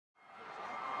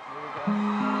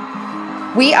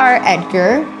We are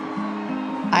Edgar.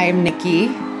 I'm Nikki.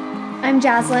 I'm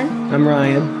Jaslyn. I'm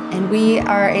Ryan. And we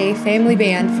are a family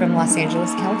band from Los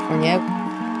Angeles, California.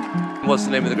 What's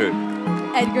the name of the group?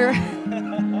 Edgar.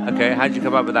 Okay, how'd you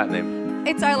come up with that name?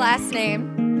 It's our last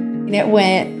name. And it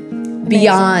went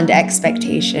beyond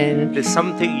expectation. There's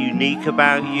something unique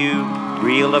about you,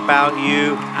 real about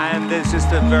you, and there's just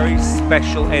a very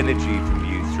special energy from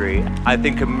you three. I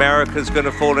think America's going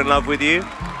to fall in love with you.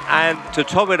 And to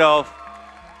top it off,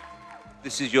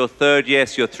 this is your third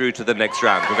yes, you're through to the next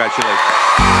round. Congratulations.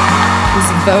 His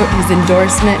vote, his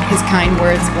endorsement, his kind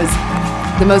words was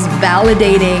the most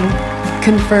validating,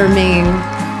 confirming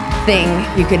thing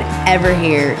you could ever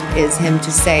hear, is him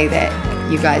to say that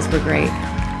you guys were great.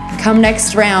 Come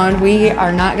next round, we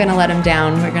are not going to let him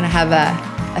down. We're going to have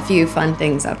a few fun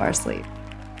things up our sleeve.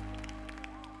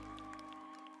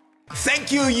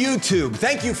 Thank you, YouTube.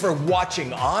 Thank you for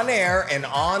watching on air and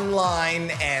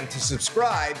online. And to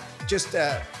subscribe, just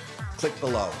click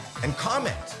below and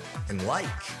comment and like.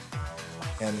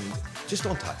 And just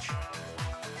don't touch.